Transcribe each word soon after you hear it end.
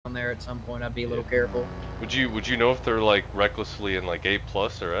there at some point, I'd be a little careful. Would you know if they're like recklessly in like A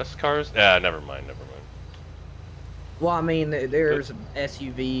plus or S cars? Ah, never mind, never mind. Well, I mean, there's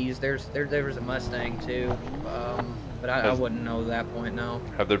SUVs. There was a Mustang too. But I Has wouldn't know at that point. No.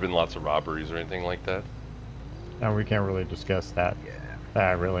 have there been lots of robberies or anything like that? No, we can't really discuss that.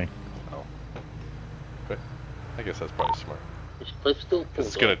 Yeah. Really. Oh, okay. I guess that's probably smart. Is Cliff still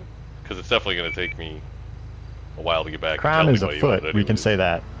Because pulled up? it's definitely gonna take me a while to get back. Crime to is afoot. We can say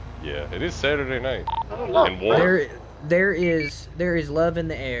that. Yeah, it is Saturday night. I don't know. And warm. There is love in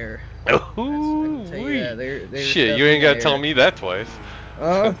the air. Ooh, There's shit, stuff you in ain't gotta there. tell me that twice.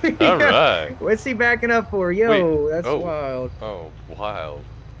 Oh, All right. What's he backing up for? Yo, Wait, that's oh. wild. Oh, wild.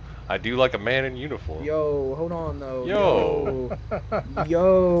 I do like a man in uniform. Yo, hold on though. Yo.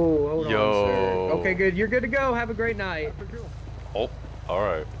 Yo, hold Yo. on, sir. Okay, good. You're good to go. Have a great night. Oh, all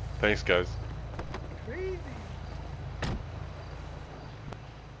right. Thanks, guys. Crazy.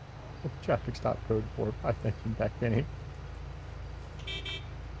 Traffic stop code 4. I think you back, Kenny.